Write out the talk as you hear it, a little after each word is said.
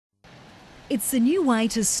It's the new way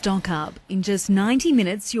to stock up. In just 90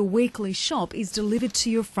 minutes, your weekly shop is delivered to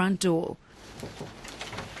your front door.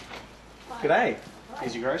 G'day,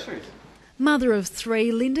 here's your groceries. Mother of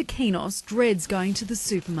three, Linda Kinos dreads going to the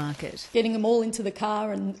supermarket. Getting them all into the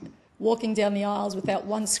car and walking down the aisles without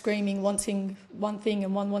one screaming, wanting one thing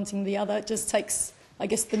and one wanting the other, it just takes, I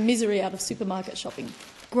guess, the misery out of supermarket shopping.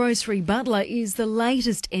 Grocery Butler is the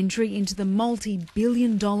latest entry into the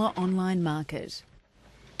multi-billion-dollar online market.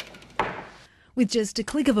 With just a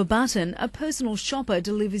click of a button, a personal shopper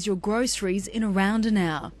delivers your groceries in around an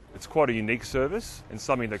hour. It's quite a unique service and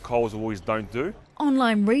something that Coles always don't do.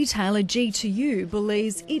 Online retailer G2U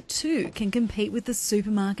believes it too can compete with the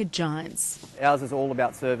supermarket giants. Ours is all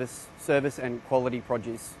about service and quality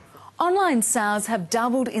produce. Online sales have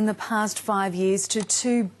doubled in the past 5 years to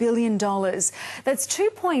 $2 billion. That's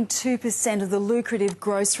 2.2% of the lucrative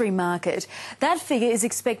grocery market. That figure is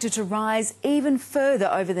expected to rise even further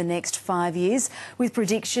over the next 5 years, with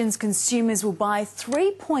predictions consumers will buy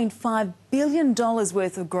 $3.5 billion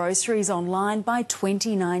worth of groceries online by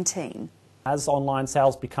 2019. As online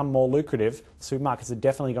sales become more lucrative, supermarkets are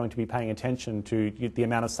definitely going to be paying attention to the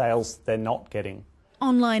amount of sales they're not getting.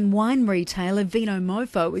 Online wine retailer Vino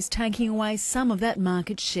Mofo is taking away some of that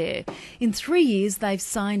market share. In 3 years, they've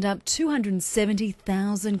signed up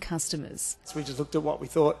 270,000 customers. So we just looked at what we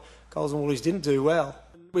thought Coles and Woolies didn't do well.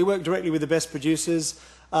 We work directly with the best producers,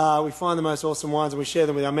 we find the most awesome wines and we share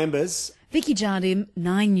them with our members. Vicky Jardim,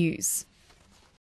 9 News.